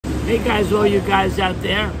Hey guys, all you guys out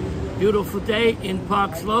there, beautiful day in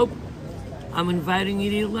Park Slope. I'm inviting you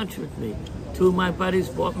to eat lunch with me. Two of my buddies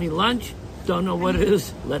bought me lunch. Don't know what it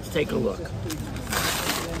is. Let's take a look.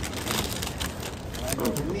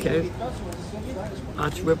 Oh, okay.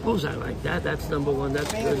 Arch Ripples, I like that. That's number one.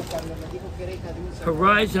 That's good.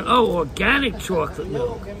 Horizon, oh, organic chocolate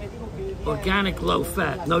milk. Organic low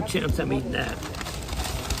fat. No chance I'm eating that.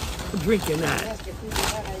 I'm drinking that.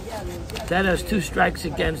 That has two strikes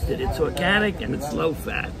against it. It's organic and it's low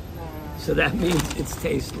fat. So that means it's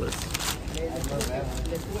tasteless.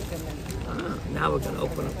 Now we're going to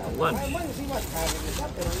open up for lunch.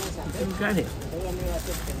 What we got here?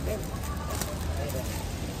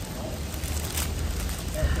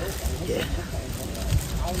 Yeah.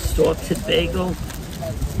 Salted bagel.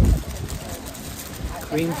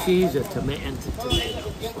 Cream cheese or tomato and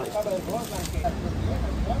tomato.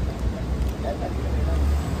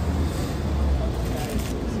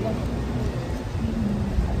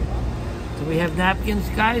 Do we have napkins,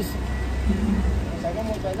 guys?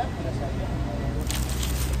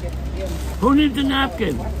 Who needs a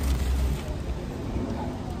napkin?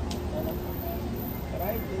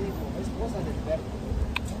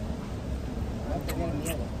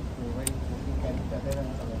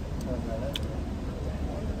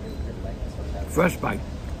 Fresh bite.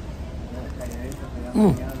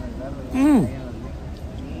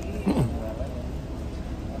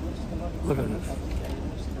 Look at this.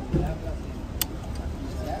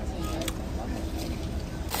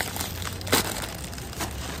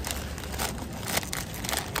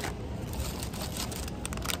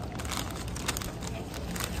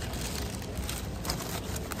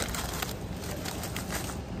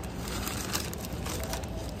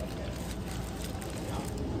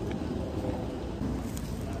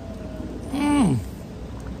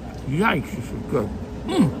 Yikes, this is good.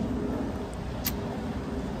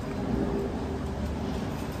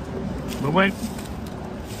 But wait.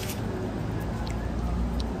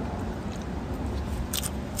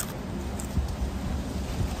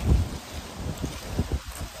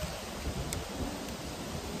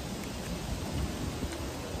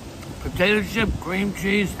 Potato chip, cream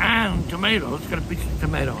cheese, and tomato. Let's get a piece of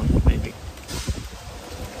tomato on it, maybe.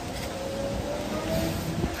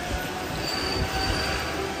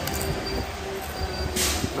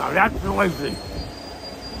 Now that's noisy.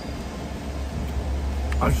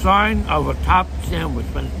 A sign of a top sandwich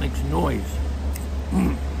when it makes noise.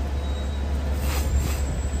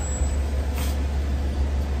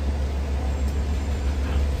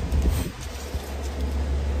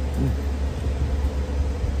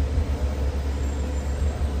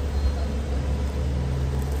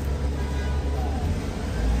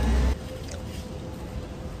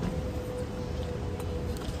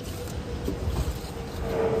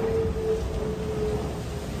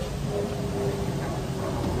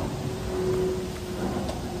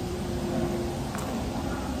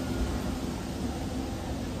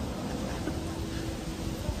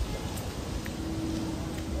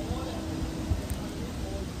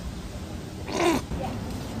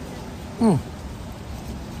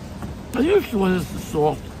 I used to want this the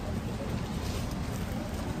salt.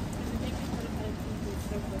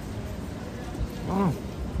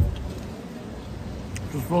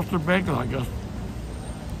 Just roasted bacon, I guess.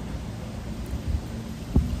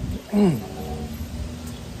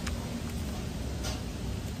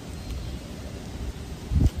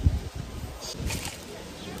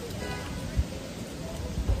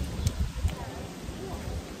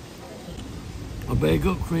 A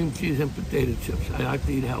bagel, cream cheese, and potato chips. I like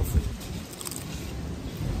to eat healthy.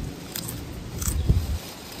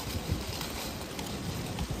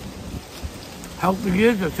 Healthy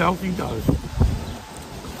is as healthy does.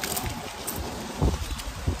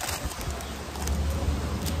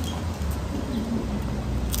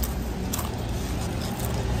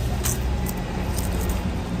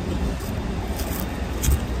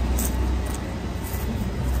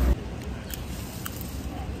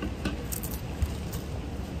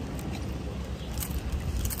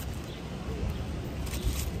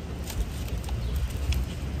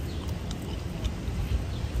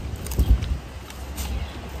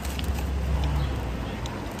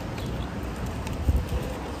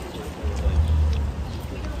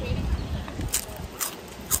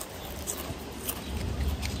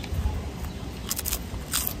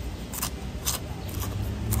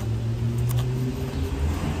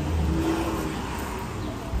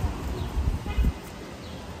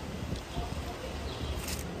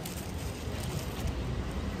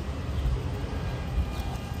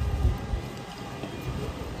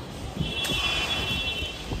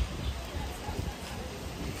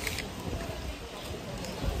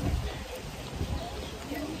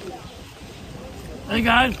 Hey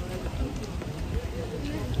guys.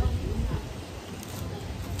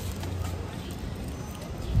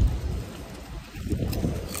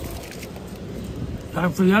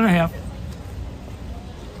 Time for the other half.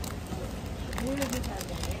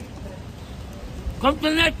 Come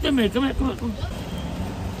to next to me. Come here, come here, come here.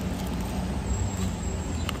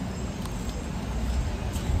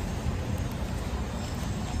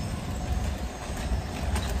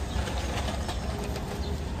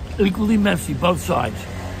 Equally messy, both sides.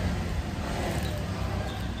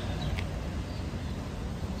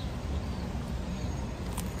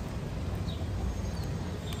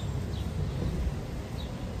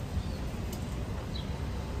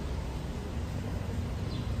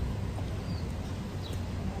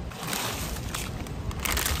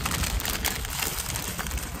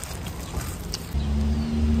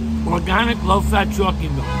 Organic, low-fat chalky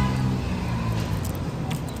milk.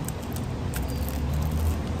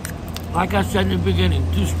 Like I said in the beginning,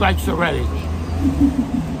 2 strikes already.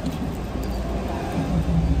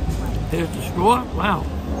 Here's the straw. Wow.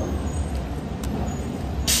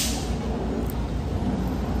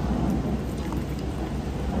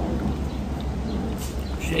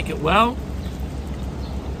 Shake it well.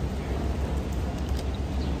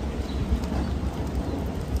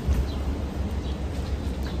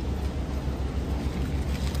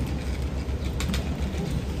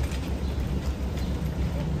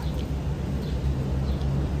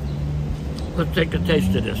 Let's take a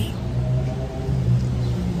taste of this.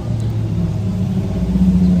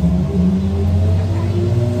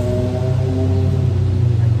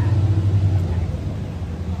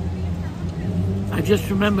 I just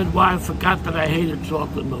remembered why I forgot that I hated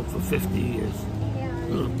chocolate milk for 50 years.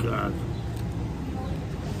 Oh, God.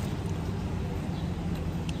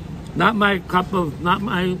 Not my cup of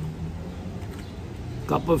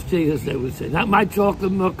tea, as they would say. Not my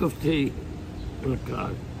chocolate milk of tea. Oh,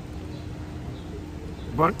 God.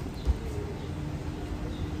 But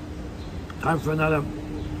time for another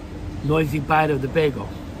noisy bite of the bagel.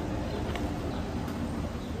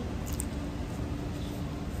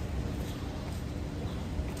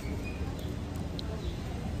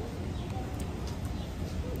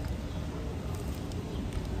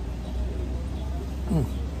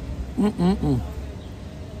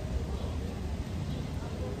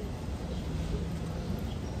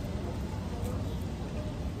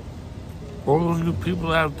 All of you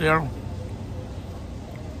people out there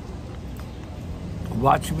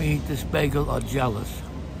watching me eat this bagel are jealous.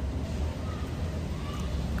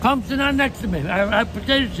 Come sit down next to me. I have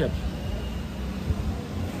potato chips.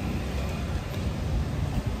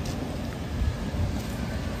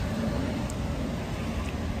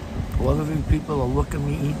 All of you people are looking at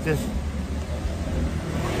me eat this,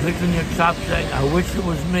 licking your chops saying, I wish it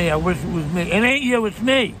was me, I wish it was me. It ain't you, it's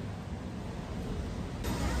me.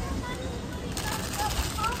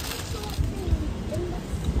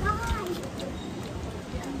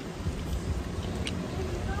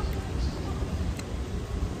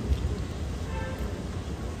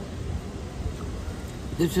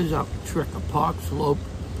 This is a trick, a Park Slope,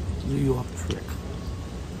 New York trick.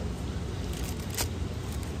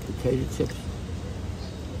 Potato chips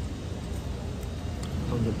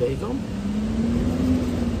on the bagel.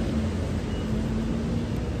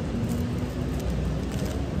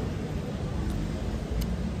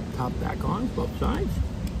 Top back on, both sides.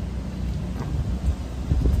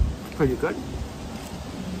 Pretty good.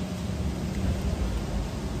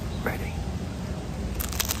 Ready.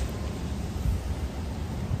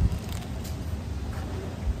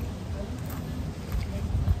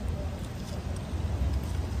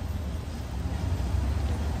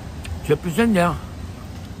 Chip is in there.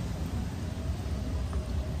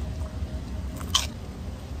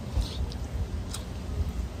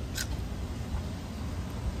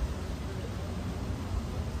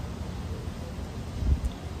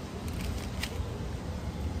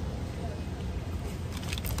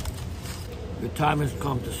 The time has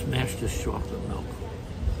come to smash this chocolate milk.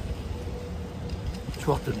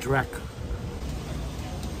 Chocolate dreck.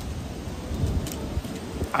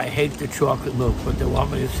 I hate the chocolate milk, but they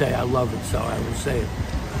want me to say I love it, so I will say it.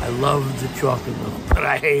 I love the chocolate milk, but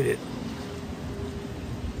I hate it.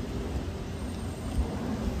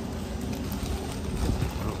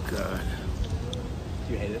 Oh, God.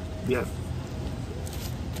 You hate it? Yes.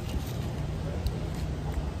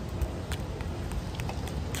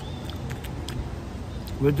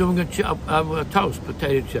 We're doing a toast,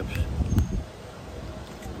 potato chips.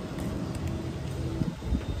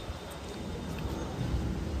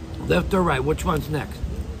 Left or right? Which one's next?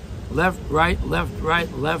 Left, right, left, right,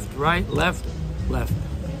 left, right, left, left.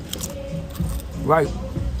 Right.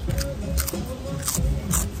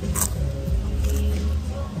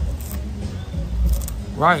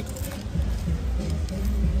 Right.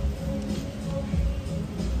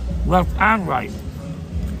 Left and right.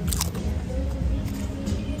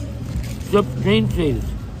 Dipped green cheese.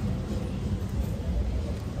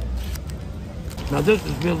 Now this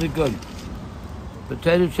is really good.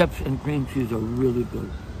 Potato chips and cream cheese are really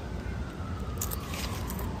good.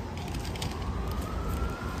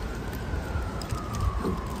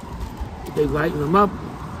 They lighten them up.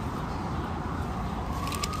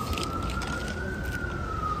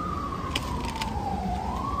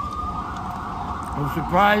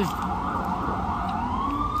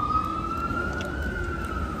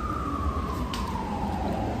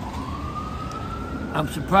 I'm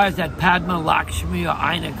surprised that Padma Lakshmi or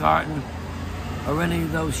Ina Garten or any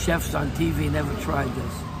of those chefs on TV never tried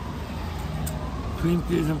this. Cream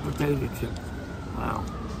cheese and potato chips. Wow.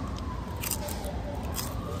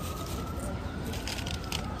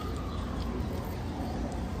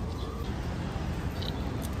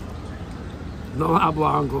 No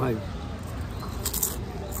habla inglés.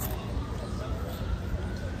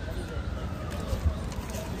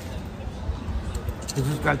 Is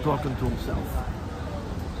this guy talking to himself?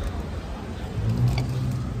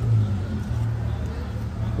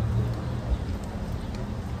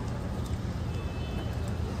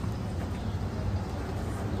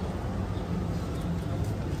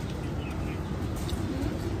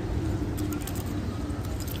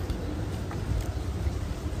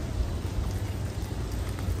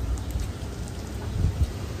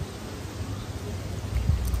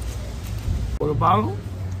 What about him?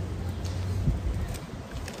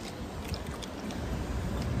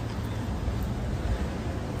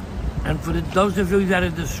 And for those of you that are a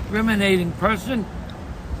discriminating person,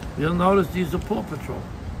 you'll notice these are Paw Patrol.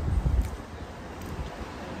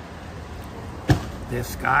 There's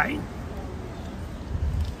Sky,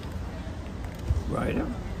 Ryder,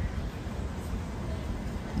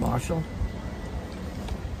 Marshall.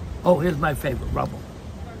 Oh, here's my favorite, Rubble.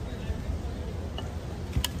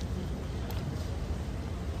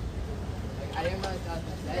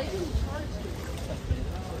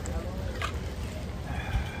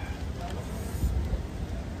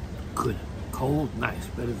 Good, cold, nice,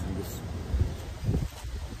 better than this.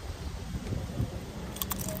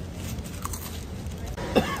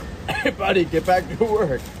 Hey, buddy, get back to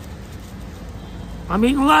work. I'm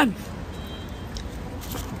eating lunch.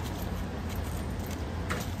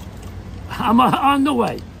 I'm on the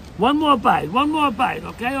way. One more bite,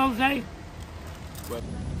 okay, Jose? What?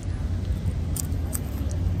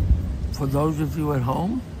 For those of you at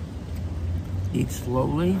home, eat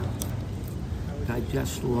slowly,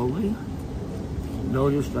 digest slowly.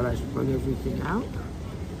 Notice that I spread everything out.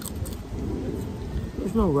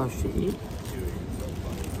 There's no rush to eat.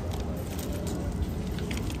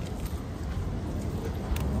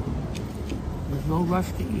 There's no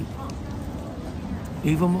rush to eat.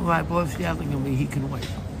 Even when my boss yelling at me, he can wait.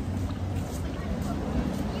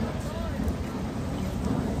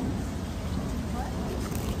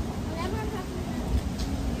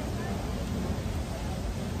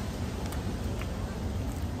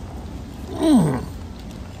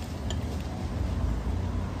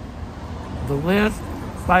 The last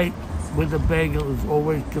bite with a bagel is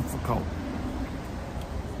always difficult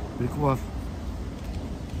because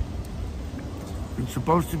it's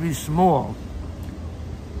supposed to be small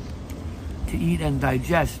to eat and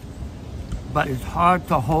digest, but it's hard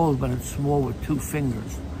to hold when it's small with 2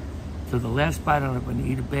 fingers. So the last bite on it when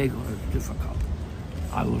you eat a bagel is difficult.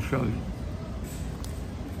 I will show you.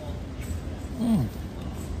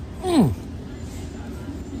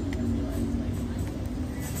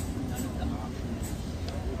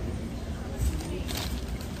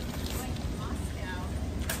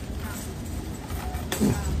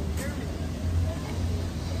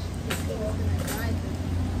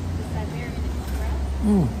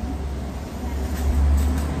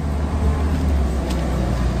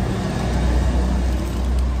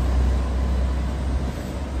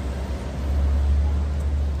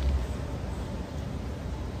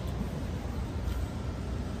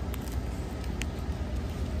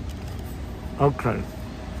 Okay.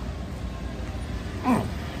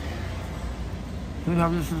 See how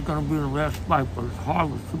this is going to be the last bite, but it's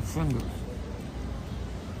hard with 2 fingers.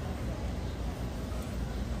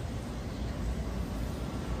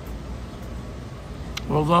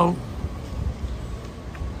 Although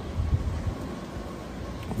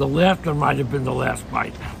the laughter might have been the last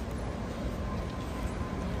bite.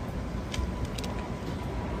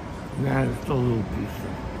 Yeah, it's still a little piece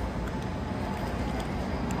there.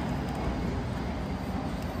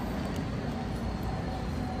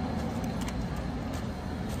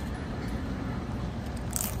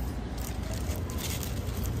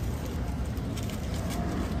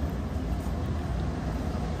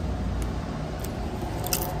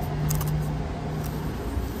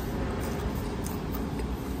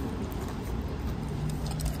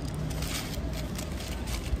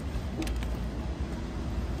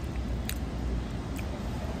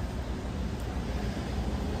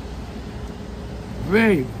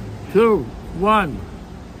 3, 2, 1.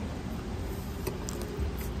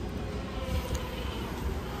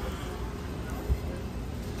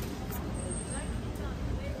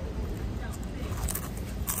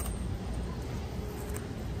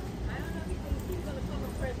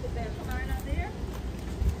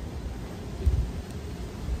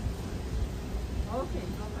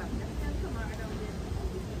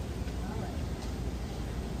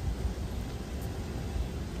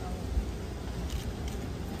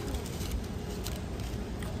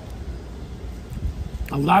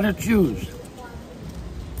 A lot of choose.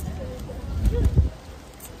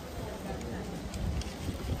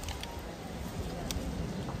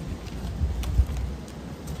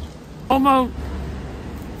 Almost.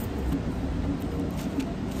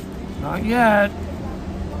 Not yet.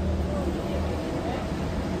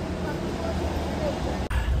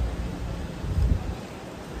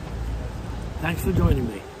 Thanks for joining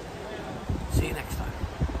me.